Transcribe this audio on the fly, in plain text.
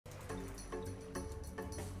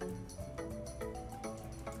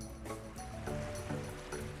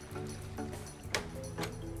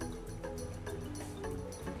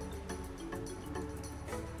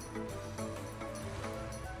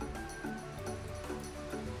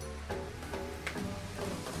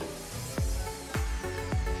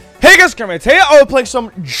guys, today I'm playing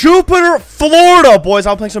some Jupiter, Florida, boys.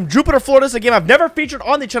 I'm playing some Jupiter, Florida. This is a game I've never featured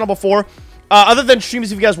on the channel before. Other than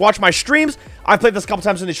streams, if you guys watch my streams, I've played this a couple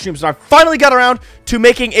times in the streams. And I finally got around to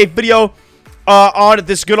making a video on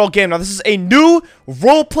this good old game. Now, this is a new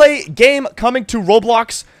roleplay game coming to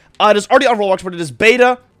Roblox. It is already on Roblox, but it is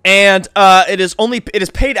beta. And it is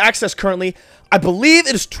paid access currently. I believe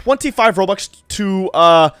it is 25 Robux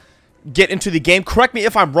to get into the game. Correct me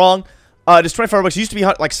if I'm wrong. It is 25 Robux. It used to be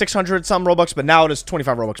like 600 some Robux, but now it is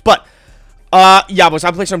 25 Robux. But yeah, boys,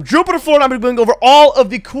 I'm playing some Jupiter, Florida. I'm going to be going over all of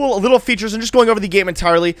the cool little features and just going over the game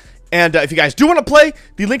entirely. And if you guys do want to play,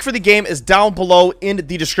 the link for the game is down below in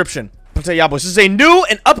the description. But yeah, boys, this is a new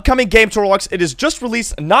and upcoming game to Roblox. It is just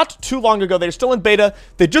released not too long ago. They're still in beta.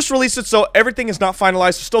 They just released it, so everything is not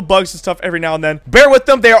finalized. There's still bugs and stuff every now and then. Bear with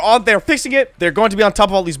them. They're fixing it. They're going to be on top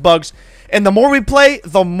of all these bugs. And the more we play,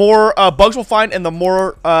 the more bugs we'll find, and the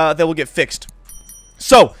more they will get fixed.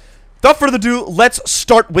 So, without further ado, let's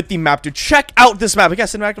start with the map. Dude, check out this map. We got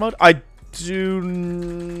cinematic mode? I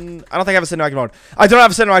don't think I have a cinematic mode. I don't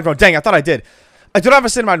have a cinematic mode. Dang, I thought I did. I don't have a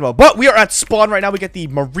cinematic mode, but we are at spawn right now. We get the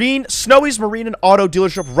Snowy's Marine and Auto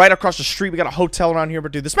dealership right across the street. We got a hotel around here,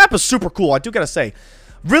 but dude, this map is super cool. I do gotta say,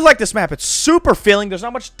 really like this map. It's super filling. There's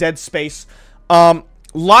not much dead space.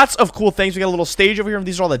 Lots of cool things. We got a little stage over here, and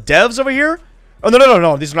these are all the devs over here. Oh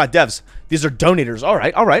no, these are not devs. These are donators. All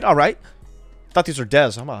right. Thought these were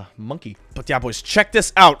devs. I'm a monkey. But yeah, boys, check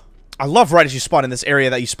this out. I love right as you spawn in this area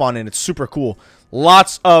that you spawn in. It's super cool.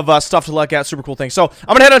 Lots of stuff to look at. Super cool things. So I'm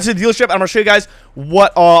going to head on to the dealership. I'm going to show you guys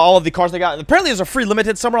what all of the cars they got. Apparently there's a free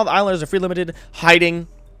limited. Somewhere on the island there's a free limited hiding.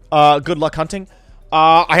 Good luck hunting.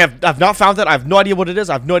 I've not found it. I have no idea what it is.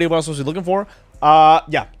 I have no idea what I'm supposed to be looking for.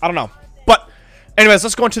 Yeah, I don't know. But anyways,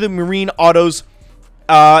 let's go into the Marine Autos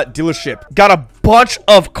dealership. Got a bunch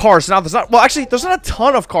of cars. Now there's not a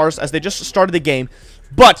ton of cars as they just started the game.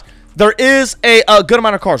 But there is a good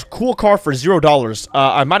amount of cars. Cool car for $0.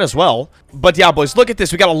 I might as well. But yeah, boys, look at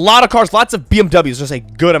this. We got a lot of cars. Lots of BMWs. There's a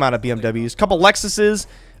good amount of BMWs. Couple Lexuses.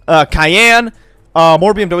 Cayenne.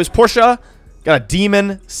 More BMWs. Porsche. Got a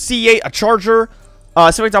Demon. C8. A Charger.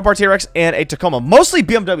 Civic Type R TRX. And a Tacoma. Mostly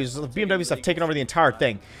BMWs. The BMWs have taken over the entire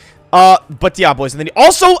thing. But yeah, boys. And then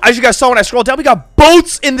also, as you guys saw when I scrolled down, we got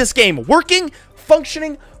boats in this game. Working,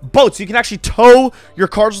 functioning boats. You can actually tow your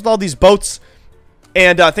cars with all these boats.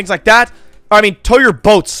 And things like that. I mean, tow your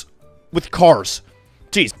boats with cars.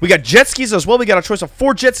 Jeez. We got jet skis as well. We got a choice of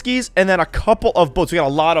 4 jet skis and then a couple of boats. We got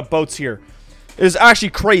a lot of boats here. It is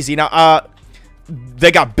actually crazy. Now, they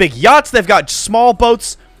got big yachts. They've got small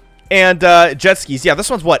boats and jet skis. Yeah, this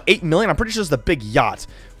one's what, 8 million? I'm pretty sure it's the big yacht,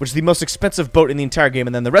 which is the most expensive boat in the entire game.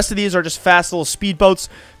 And then the rest of these are just fast little speed boats,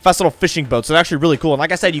 fast little fishing boats. They're actually really cool. And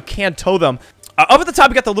like I said, you can tow them. Up at the top,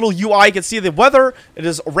 you got the little UI. You can see the weather. It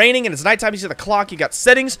is raining and it's nighttime. You see the clock. You got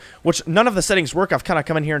settings, which none of the settings work. I've kind of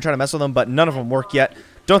come in here and tried to mess with them, but none of them work yet.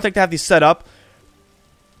 Don't think they have these set up.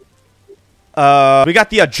 We got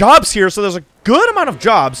the jobs here, so there's a good amount of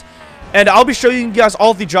jobs. And I'll be showing you guys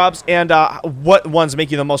all of the jobs and what ones make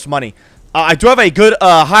you the most money. I do have a good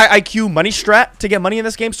high IQ money strat to get money in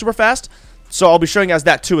this game super fast. So I'll be showing you guys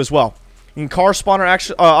that too as well. You can car spawner,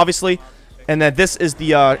 actually, obviously. And then this is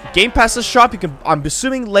the Game Passes shop. You can, I'm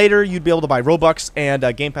assuming later you'd be able to buy Robux and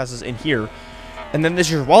Game Passes in here. And then this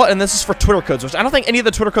is your wallet, and this is for Twitter codes, which I don't think any of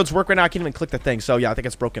the Twitter codes work right now. I can't even click the thing, so yeah, I think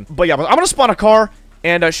it's broken. But yeah, I'm gonna spawn a car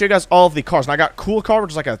and show you guys all of the cars. And I got cool car,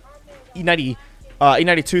 which is like a E90,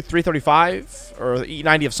 E92 335 or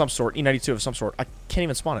E90 of some sort, E92 of some sort. I can't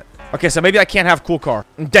even spawn it. Okay, so maybe I can't have cool car.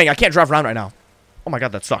 Dang, I can't drive around right now. Oh my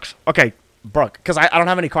god, that sucks. Okay, bro, because I don't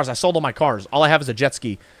have any cars. I sold all my cars. All I have is a jet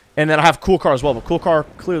ski. And then I have cool car as well, but cool car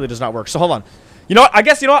clearly does not work. So hold on. You know what? I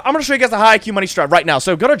guess, you know what? I'm going to show you guys the high IQ money strat right now.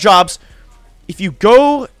 So go to jobs. If you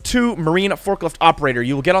go to Marine Forklift Operator,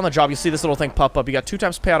 you will get on the job. You'll see this little thing pop up. You got 2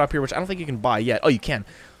 times payout up here, which I don't think you can buy yet. Oh, you can.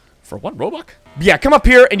 For 1 Robux? Yeah, come up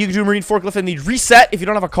here and you can do Marine Forklift and the reset if you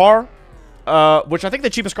don't have a car. Which I think the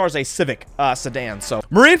cheapest car is a Civic sedan. So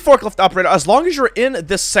Marine Forklift Operator, as long as you're in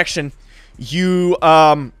this section, you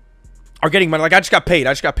are getting money. Like I just got paid.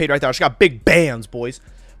 I just got paid right there. I just got big bands, boys.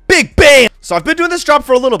 Big bam! So I've been doing this job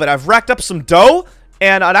for a little bit. I've racked up some dough,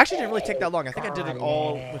 and it actually didn't really take that long. I think I did it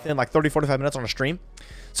all within like 30-45 minutes on a stream.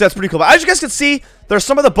 So that's pretty cool. But as you guys can see, there's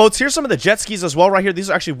some of the boats here, some of the jet skis as well right here. These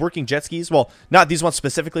are actually working jet skis. Well, not these ones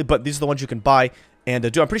specifically, but these are the ones you can buy. And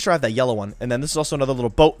dude, I'm pretty sure I have that yellow one. And then this is also another little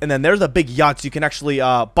boat. And then there's the big yachts. You can actually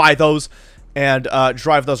buy those and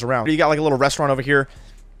drive those around. You got like a little restaurant over here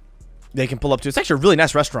they can pull up to. It's actually a really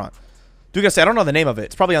nice restaurant. Dude, guys, I don't know the name of it.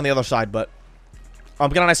 It's probably on the other side, but we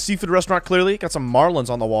got a nice seafood restaurant, clearly. Got some marlins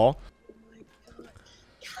on the wall.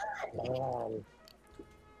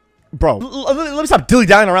 Bro, let me stop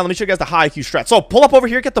dilly-dallying around. Let me show you guys the high IQ strat. So, pull up over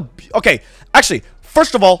here, get the... Okay, actually,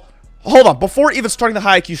 first of all, hold on. Before even starting the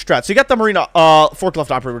high IQ strat, so you got the marina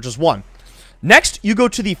forklift operator, which is 1. Next, you go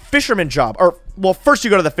to the fisherman job. Or, well, first you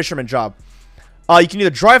go to the fisherman job. You can either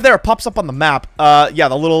drive there or it pops up on the map. Yeah,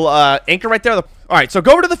 the little anchor right there. Alright, so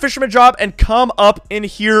go over to the fisherman job and come up in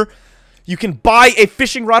here. You can buy a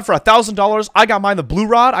fishing rod for $1,000. I got mine the blue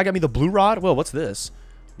rod. I got me the blue rod. Whoa, what's this?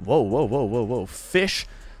 Whoa, whoa, whoa, whoa, whoa. Fish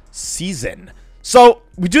season. So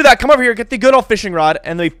we do that. Come over here, get the good old fishing rod,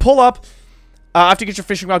 and then we pull up. After you get your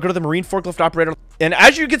fishing rod, go to the marine forklift operator. And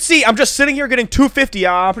as you can see, I'm just sitting here getting $250.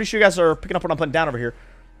 I'm pretty sure you guys are picking up what I'm putting down over here.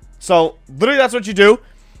 So literally, that's what you do.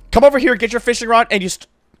 Come over here, get your fishing rod, and you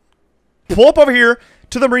pull up over here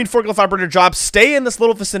to the marine forklift operator job. Stay in this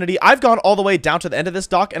little vicinity. I've gone all the way down to the end of this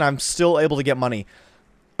dock, and I'm still able to get money.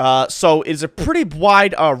 So it is a pretty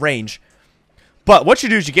wide range. But what you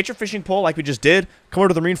do is you get your fishing pole like we just did, come over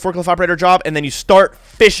to the marine forklift operator job, and then you start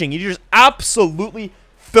fishing. You just absolutely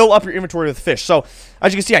fill up your inventory with fish. So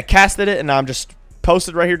as you can see, I casted it, and I'm just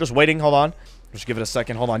posted right here, just waiting. Hold on. Just give it a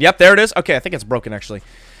second. Hold on. Yep, there it is. Okay, I think it's broken, actually.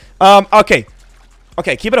 Okay.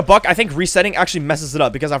 Okay, keep it a buck. I think resetting actually messes it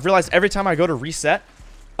up because I've realized every time I go to reset,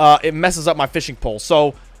 it messes up my fishing pole.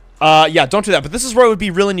 So, yeah, don't do that. But this is where it would be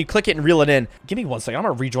reeling. You click it and reel it in. Give me 1 second. I'm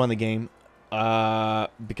going to rejoin the game.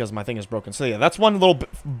 Because my thing is broken. So yeah, that's one little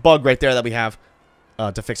bug right there that we have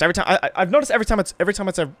to fix. Every time I've noticed every time it's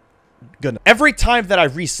good. Every time that I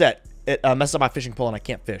reset, it messes up my fishing pole and I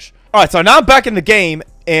can't fish. All right, so now I'm back in the game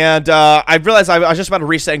and I realized I was just about to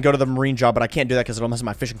reset and go to the marine job, but I can't do that because it'll mess up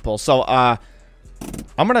my fishing pole. So I'm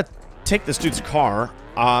gonna take this dude's car.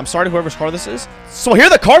 I'm sorry to whoever's car this is. So here are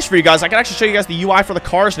the cars for you guys. I can actually show you guys the UI for the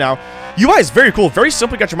cars now. UI is very cool. Very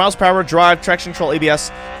simple. You got your miles per hour, drive, traction control,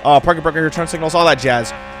 ABS, parking brake, turn signals, all that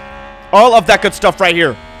jazz. All of that good stuff right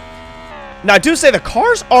here. Now, I do say the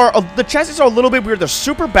cars are, the chassis are a little bit weird. They're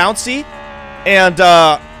super bouncy and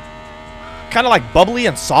kind of like bubbly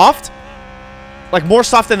and soft. Like more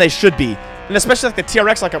soft than they should be. And especially like the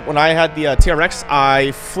TRX, like when I had the TRX,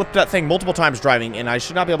 I flipped that thing multiple times driving and I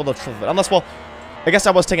should not be able to flip it. Unless, well, I guess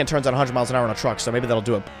I was taking turns at 100 miles an hour on a truck, so maybe that'll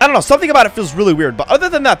do it. I don't know. Something about it feels really weird. But other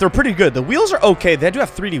than that, they're pretty good. The wheels are okay. They do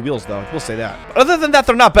have 3D wheels, though. We'll say that. But other than that,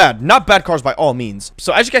 they're not bad. Not bad cars by all means.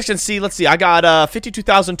 So as you guys can see, let's see. I got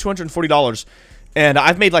 $52,240. And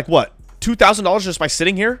I've made like, what, $2,000 just by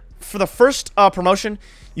sitting here? For the first promotion,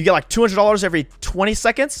 you get like $200 every 20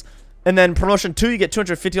 seconds. And then promotion 2, you get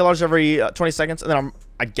 $250 every 20 seconds. And then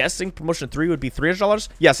I'm guessing promotion 3 would be $300.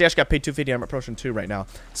 Yeah, see, I just got paid $250. I'm at promotion 2 right now.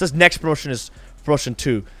 It says next promotion is promotion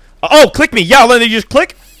 2. Oh, click me. Yeah, then you just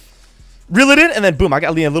click, reel it in, and then boom, I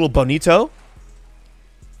got a little bonito.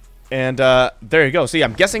 And there you go. So yeah,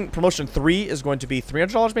 I'm guessing promotion 3 is going to be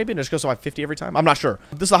 $300 maybe, and it just goes to like $50 every time. I'm not sure.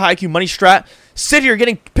 This is a high IQ money strat. Sit here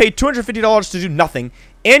getting paid $250 to do nothing,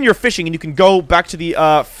 and you're fishing, and you can go back to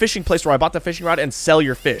the fishing place where I bought the fishing rod and sell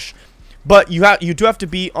your fish. But you do have to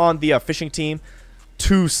be on the fishing team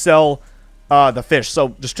to sell the fish.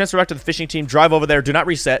 So just transfer back to the fishing team, drive over there, do not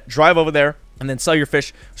reset, drive over there, and then sell your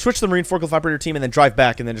fish, switch to the marine forklift operator team, and then drive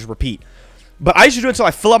back, and then just repeat. But I usually do it until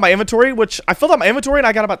I fill out my inventory, which I filled out my inventory, and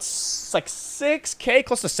I got about like 6K,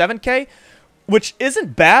 close to 7K, which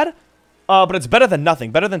isn't bad, but it's better than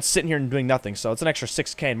nothing. Better than sitting here and doing nothing. So it's an extra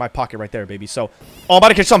 6K in my pocket right there, baby. So I'm about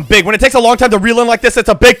to catch something big. When it takes a long time to reel in like this, it's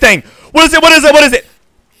a big thing. What is it? What is it? What is it?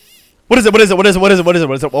 What is it? What is it? What is it? What is it? What is it?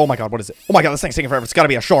 What is it? Oh my god, what is it? Oh my god, this thing's taking forever. It's gotta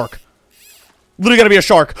be a shark. Literally gotta be a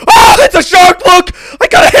shark. Oh, that's a shark! Look! I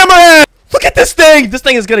got a hammerhead! Look at this thing! This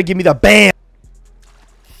thing is gonna give me the bam!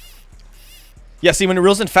 Yeah, see, when it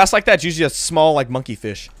reels in fast like that, it's usually a small, like, monkey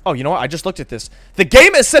fish. Oh, you know what? I just looked at this. The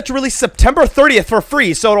game is set to release September 30th for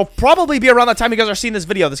free, so it'll probably be around that time you guys are seeing this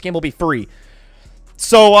video. This game will be free.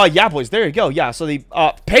 So, yeah, boys, there you go. Yeah, so the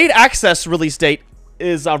paid access release date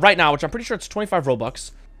is right now, which I'm pretty sure it's 25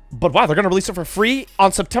 Robux. But wow, they're going to release it for free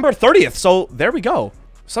on September 30th. So there we go.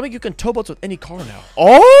 Something you can tow boats with any car now.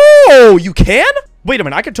 Oh, you can? Wait a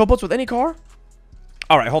minute. I can tow boats with any car?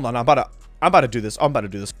 All right, hold on. I'm about to do this. I'm going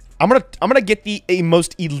to get the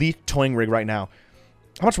most elite towing rig right now.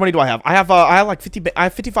 How much money do I have? I have like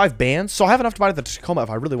 55 bands. So I have enough to buy the Tacoma if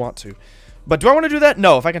I really want to. But do I want to do that?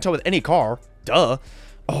 No, if I can tow with any car. Duh.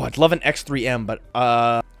 Oh, I'd love an X3M, but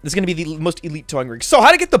this is going to be the most elite towing rig. So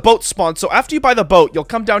how to get the boat spawned. So after you buy the boat, you'll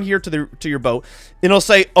come down here to your boat. And it'll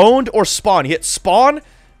say owned or spawn. You hit spawn,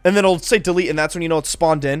 and then it'll say delete, and that's when you know it's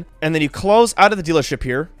spawned in. And then you close out of the dealership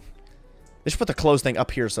here. They should put the close thing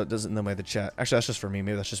up here so it doesn't in the way of the chat. Actually, that's just for me.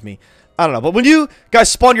 Maybe that's just me. I don't know. But when you guys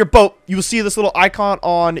spawn your boat, you will see this little icon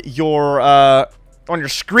on your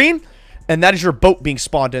screen. And that is your boat being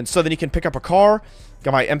spawned in. So then you can pick up a car.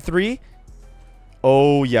 Got my M3.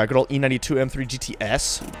 Oh, yeah, good old E92 M3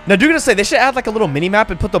 GTS. Now, do gonna say, they should add, like, a little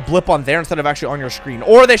mini-map and put the blip on there instead of actually on your screen.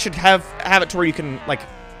 Or they should have it to where you can, like,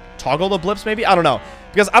 toggle the blips, maybe? I don't know.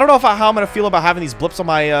 Because I don't know how I'm gonna feel about having these blips on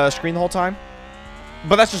my screen the whole time.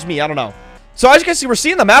 But that's just me. I don't know. So, as you can see, we're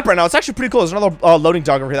seeing the map right now. It's actually pretty cool. There's another loading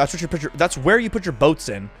dog over here. That's where you put your boats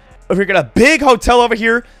in. Over here, got a big hotel over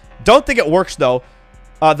here. Don't think it works, though.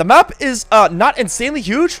 The map is not insanely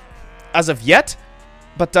huge as of yet.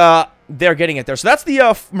 But, they're getting it there. So that's the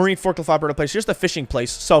marine forklift operator place. Here's the fishing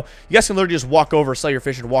place. So you guys can literally just walk over, sell your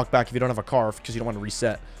fish, and walk back if you don't have a car because you don't want to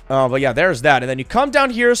reset. But yeah, there's that. And then you come down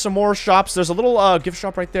here, some more shops. There's a little gift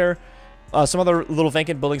shop right there. Some other little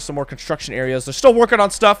vacant buildings, some more construction areas. They're still working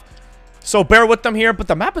on stuff, so bear with them here. But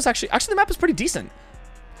the map is actually the map is pretty decent.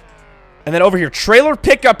 And then over here, trailer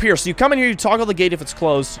pickup here. So you come in here, you toggle the gate if it's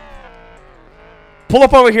closed. Pull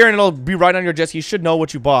up over here, and it'll be right on your jet ski. You should know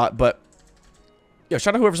what you bought, but yo,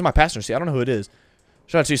 shout out whoever's in my passenger seat. I don't know who it is.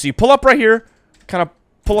 Shout out to you. So you pull up right here. Kind of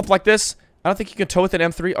pull up like this. I don't think you can tow with an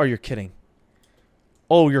M3. Oh, you're kidding.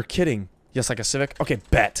 Oh, you're kidding. Yes, like a Civic. Okay,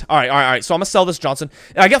 bet. All right. So I'm going to sell this Johnson.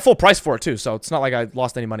 And I get full price for it, too. So it's not like I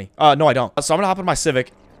lost any money. No, I don't. So I'm going to hop in my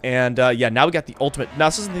Civic. And, yeah, now we got the ultimate. Now,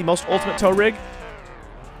 this isn't the most ultimate tow rig.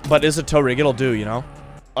 But it is a tow rig. It'll do, you know.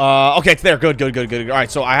 Okay, it's there. Good. All right,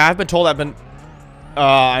 so I have been told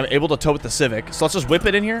I'm able to tow with the Civic. So let's just whip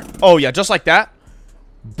it in here. Oh, yeah, just like that.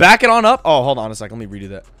 Back it on up. Oh, hold on a second. Let me redo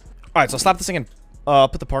that. All right, so stop this thing and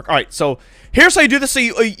put the park. All right, so here's how you do this. So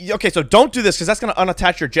okay, so don't do this because that's going to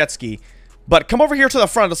unattach your jet ski. But come over here to the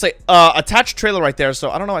front. It'll say attach trailer right there.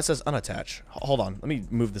 So I don't know why it says unattach. Hold on. Let me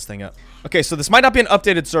move this thing up. Okay, so this might not be an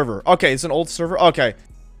updated server. Okay, it's an old server. Okay.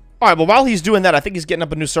 All right, well, while he's doing that, I think he's getting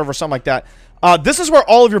up a new server or something like that. This is where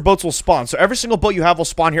all of your boats will spawn. So every single boat you have will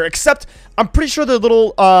spawn here, except I'm pretty sure the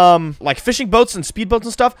little, like fishing boats and speed boats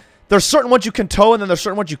and stuff. There's certain ones you can tow, and then there's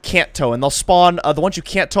certain ones you can't tow, and they'll spawn. The ones you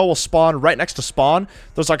can't tow will spawn right next to spawn.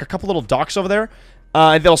 There's like a couple little docks over there,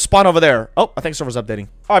 and they'll spawn over there. Oh, I think server's updating.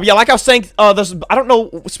 All right, yeah, like I was saying, I don't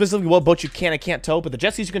know specifically what boat you can and can't tow, but the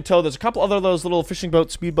jet skis you can tow. There's a couple other those little fishing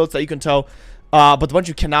boats, speed boats that you can tow, but the ones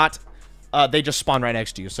you cannot, they just spawn right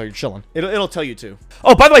next to you, so you're chilling. It'll tell you to.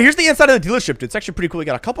 Oh, by the way, here's the inside of the dealership, dude. It's actually pretty cool. We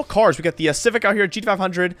got a couple cars. We got the Civic out here,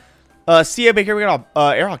 GT500, CA back here. We got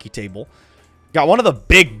a air hockey table. Got one of the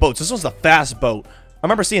big boats. This one's the fast boat. I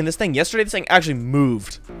remember seeing this thing yesterday. This thing actually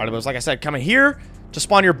moved. All right, it was like I said, coming here to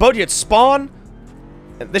spawn your boat. You hit spawn.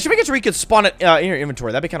 They should make it so you can spawn it in your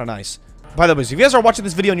inventory. That'd be kind of nice. By the way, so if you guys are watching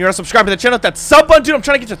this video and you're not subscribed to the channel, hit that sub button, dude. I'm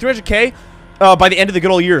trying to get to 300K by the end of the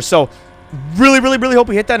good old year. So really hope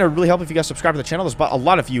we hit that. And it would really help if you guys subscribe to the channel. There's about a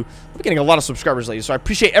lot of you. I'm getting a lot of subscribers lately, so I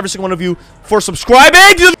appreciate every single one of you for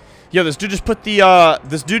subscribing. Yo, this dude just put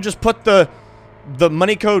the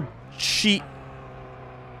money code sheet.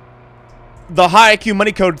 The high IQ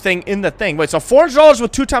money code thing in the thing. Wait, so $400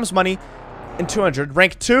 with 2 times money and 200.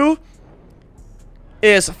 Rank 2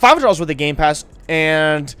 is $500 with the Game Pass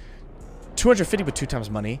and 250 with 2 times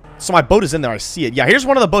money. So my boat is in there. I see it. Yeah, here's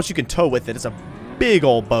one of the boats you can tow with it. It's a big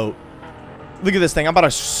old boat. Look at this thing. I'm about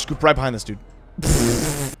to scoop right behind this dude.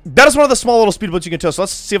 That is one of the small little speedboats you can tow. So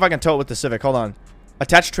let's see if I can tow it with the Civic. Hold on.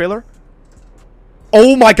 Attached trailer.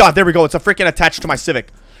 Oh my god, there we go. It's a freaking attached to my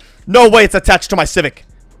Civic. No way it's attached to my Civic.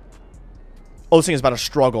 Oh, this thing is about to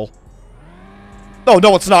struggle. Oh,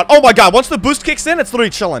 no, it's not. Oh, my God. Once the boost kicks in, it's literally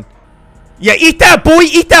chilling. Yeah, eat that, boy.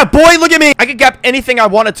 Eat that, boy. Look at me. I could gap anything I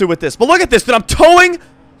wanted to with this. But look at this, dude. I'm towing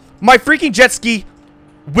my freaking jet ski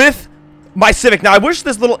with my Civic. Now, I wish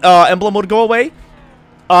this little emblem would go away.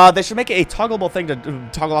 They should make it a toggleable thing to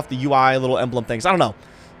toggle off the UI little emblem things. I don't know.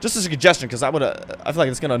 Just as a suggestion, because I feel like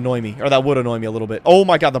it's going to annoy me. Or that would annoy me a little bit. Oh,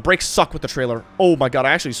 my God. The brakes suck with the trailer. Oh, my God.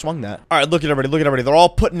 I actually swung that. All right. Look at everybody. Look at everybody. They're all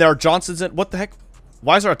putting their Johnsons in. What the heck?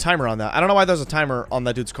 Why is there a timer on that? I don't know why there's a timer on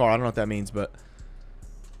that dude's car. I don't know what that means, but...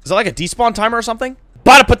 Is that like a despawn timer or something?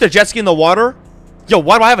 About to put the jet ski in the water? Yo,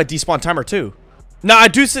 why do I have a despawn timer, too? Now, I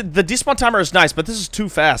do see... The despawn timer is nice, but this is too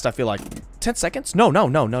fast, I feel like. 10 seconds? No.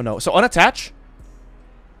 So, unattach.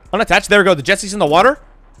 Unattach. There we go. The jet ski's in the water.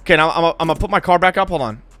 Okay, now I'm going to put my car back up. Hold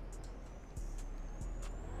on.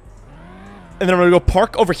 And then I'm going to go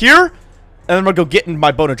park over here. And then I'm going to go get in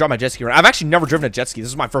my boat and drive my jet ski around. I've actually never driven a jet ski.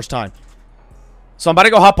 This is my first time. So I'm about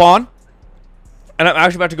to go hop on. And I'm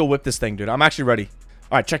actually about to go whip this thing, dude. I'm actually ready.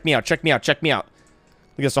 All right, check me out. Look at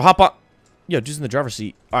this. So hop on. Yo, dude's in the driver's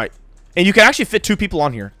seat. All right. And you can actually fit 2 people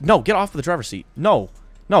on here. No, get off of the driver's seat. No,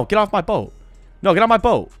 get off my boat. No, get on my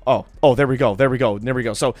boat. Oh, there we go.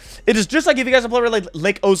 So it is just like if you guys have played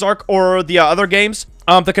Lake Ozark or the other games.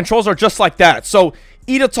 The controls are just like that. So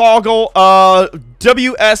E to toggle,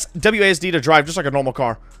 WASD to drive, just like a normal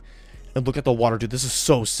car. And look at the water, dude. This is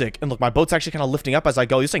so sick. And look, my boat's actually kind of lifting up as I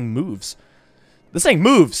go. This thing moves. This thing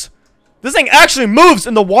moves. This thing actually moves,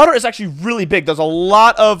 and the water is actually really big. There's a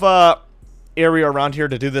lot of area around here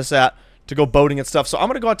to do this at, to go boating and stuff. So I'm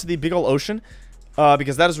going to go out to the big old ocean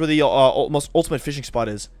because that is where the most ultimate fishing spot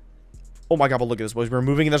is. Oh my god, but look at this, boys. We're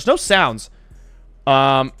moving, and there's no sounds. So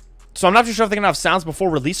I'm not too sure if they're going to have sounds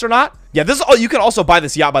before release or not. Yeah, this is you can also buy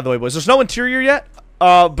this yacht, by the way, boys. There's no interior yet.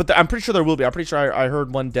 But I'm pretty sure there will be. I'm pretty sure I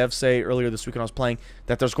heard one dev say earlier this week when I was playing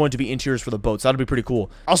that there's going to be interiors for the boats. That'll be pretty cool.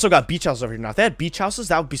 Also got beach houses over here. Now, if they had beach houses,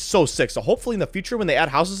 that would be so sick. So hopefully in the future, when they add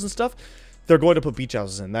houses and stuff, they're going to put beach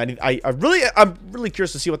houses in. I'm really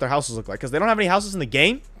curious to see what their houses look like, because they don't have any houses in the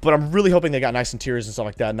game. But I'm really hoping they got nice interiors and stuff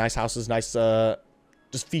like that. Nice houses, nice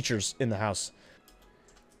just features in the house.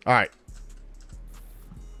 All right.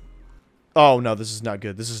 Oh no, this is not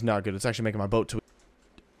good. This is not good. It's actually making my boat too.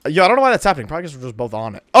 Yo, I don't know why that's happening. Probably because we're just both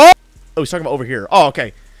on it. Oh! Oh, he's talking about over here. Oh,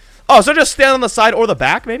 okay. Oh, so just stand on the side or the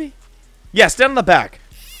back, maybe? Yeah, stand on the back.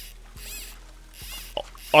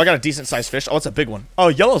 Oh, I got a decent-sized fish. Oh, it's a big one. Oh,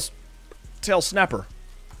 yellowtail snapper.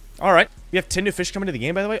 All right. We have 10 new fish coming to the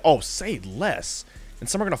game, by the way. Oh, say less. And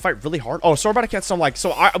some are going to fight really hard. Oh, so we're about to catch some, like...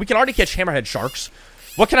 So we can already catch hammerhead sharks.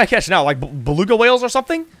 What can I catch now? Like beluga whales or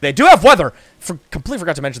something? They do have weather. Completely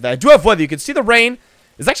forgot to mention that. I do have weather. You can see the rain.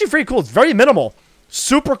 It's actually pretty cool. It's very minimal.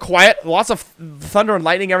 Super quiet. Lots of thunder and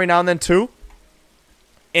lightning every now and then, too.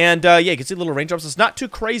 And, yeah, you can see little raindrops. It's not too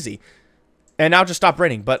crazy. And now it just stopped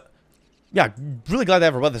raining. But, yeah, really glad they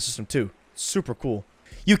have a weather system, too. Super cool.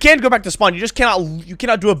 You can go back to spawn. You just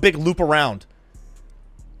cannot do a big loop around.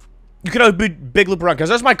 You cannot do a big loop around. Because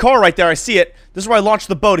there's my car right there. I see it. This is where I launched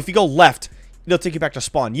the boat. If you go left, it'll take you back to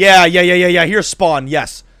spawn. Yeah. Here's spawn.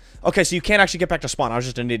 Yes. Okay, so you can't actually get back to spawn. I was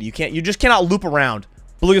just an idiot. You just cannot loop around.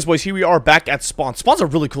 Belugas, boys, here we are back at spawn. Spawn's a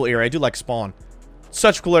really cool area. I do like spawn.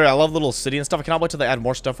 Such a cool area. I love the little city and stuff. I cannot wait till they add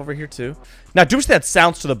more stuff over here, too. Now, do wish they had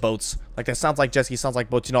sounds to the boats. Like, that sounds like jet ski, sounds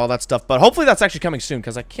like boats, you know, all that stuff. But hopefully that's actually coming soon,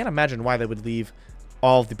 because I can't imagine why they would leave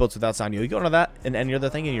all of the boats without sound. You go into that and any other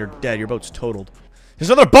thing, and you're dead. Your boat's totaled.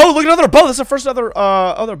 There's another boat. Look at another boat. This is the first other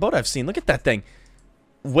boat I've seen. Look at that thing.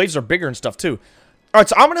 Waves are bigger and stuff, too. All right,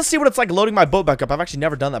 so I'm going to see what it's like loading my boat back up. I've actually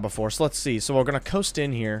never done that before, so let's see. So we're going to coast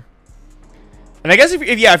in here. And I guess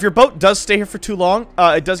if your boat does stay here for too long,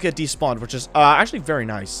 it does get despawned, which is actually very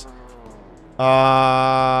nice.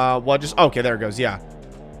 Well, just okay, there it goes. Yeah,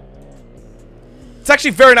 it's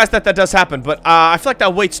actually very nice that that does happen, but I feel like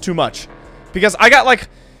that waits too much because I got like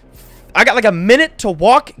a minute to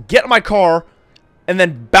walk, get in my car, and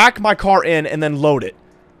then back my car in and then load it,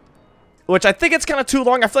 which I think it's kind of too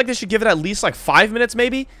long. I feel like they should give it at least like 5 minutes,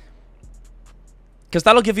 maybe, because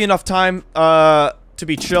that'll give you enough time to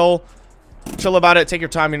be chill about it, take your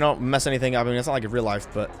time, you don't mess anything up. I mean, it's not like in real life,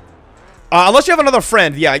 but unless you have another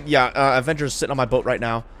friend. Yeah, Avengers sitting on my boat right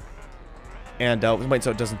now, and wait so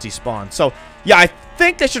it doesn't despawn. So yeah, I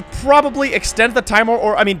think they should probably extend the timer,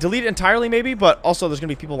 or I mean delete it entirely maybe, but also there's gonna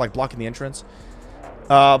be people like blocking the entrance.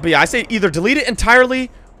 But yeah, I say either delete it entirely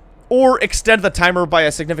or extend the timer by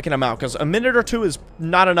a significant amount, because a minute or two is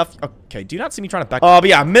not enough. Okay, do you not see me trying to back? But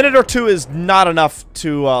yeah, a minute or two is not enough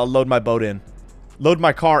to load my boat in. Load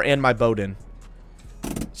my car and my boat in.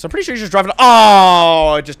 So I'm pretty sure you're just driving.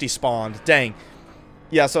 Oh, it just despawned. Dang.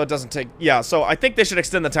 Yeah, so it doesn't take. Yeah, so I think they should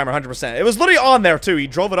extend the timer 100%. It was literally on there too. He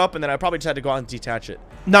drove it up, and then I probably just had to go out and detach it.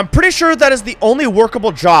 Now I'm pretty sure that is the only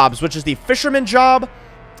workable jobs, which is the fisherman job,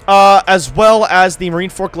 as well as the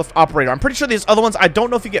marine forklift operator. I'm pretty sure these other ones, I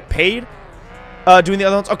don't know if you get paid doing the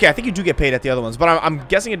other ones. Okay, I think you do get paid at the other ones, but I'm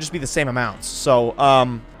guessing it'd just be the same amounts. So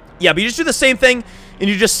yeah, but you just do the same thing, and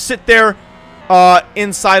you just sit there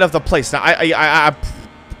inside of the place. Now, I'm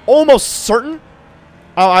almost certain.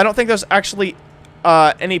 I don't think there's actually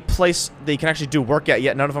any place that you can actually do work at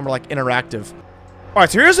yet. None of them are like interactive. All right,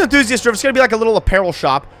 so here's Enthusiast Drift. It's gonna be like a little apparel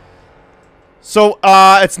shop. So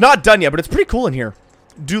it's not done yet, but it's pretty cool in here.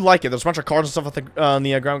 Do like it. There's a bunch of cars and stuff on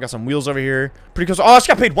the ground. Got some wheels over here. Pretty cool. So, oh, I just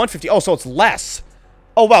got paid 150. Oh, so it's less.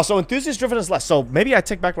 Oh wow. So Enthusiast Driven is less. So maybe I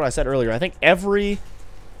take back what I said earlier. I think every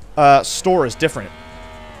store is different.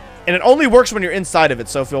 And it only works when you're inside of it.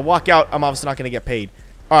 So if you'll walk out, I'm obviously not going to get paid.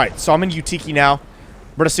 Alright, so I'm in Utiki now.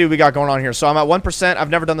 We're going to see what we got going on here. So I'm at 1%.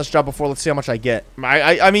 I've never done this job before. Let's see how much I get.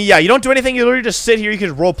 I mean, yeah, you don't do anything. You literally just sit here. You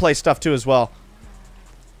can roleplay stuff too as well.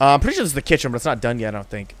 I'm pretty sure this is the kitchen, but it's not done yet, I don't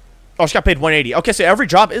think. Oh, she got paid 180. Okay, so every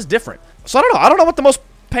job is different. So I don't know. I don't know what the most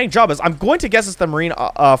paying job is. I'm going to guess it's the marine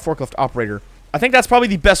forklift operator. I think that's probably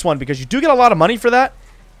the best one because you do get a lot of money for that,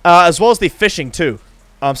 as well as the fishing too.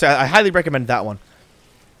 So I highly recommend that one.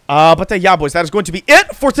 But yeah, boys, that is going to be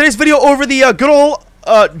it for today's video over the good old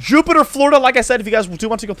Jupiter, Florida. Like I said, if you guys do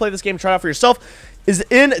want to go play this game, try it out for yourself, is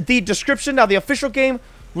in the description. Now, the official game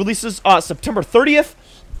releases September 30th,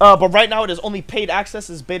 but right now it is only paid access,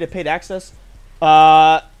 is beta paid access.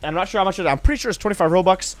 I'm not sure how much it is. I'm pretty sure it's 25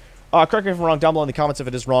 Robux. Correct me if I'm wrong down below in the comments if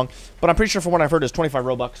it is wrong. But I'm pretty sure from what I've heard it's 25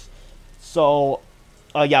 Robux. So,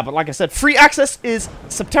 yeah, but like I said, free access is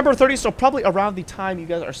September 30th, so probably around the time you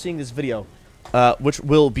guys are seeing this video, which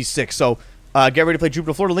will be sick. So, get ready to play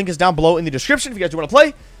Jupiter, Florida. Link is down below in the description if you guys do want to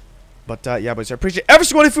play. But, yeah, boys, I appreciate every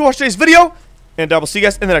single one of you who watched today's video, and we'll see you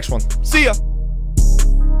guys in the next one. See ya!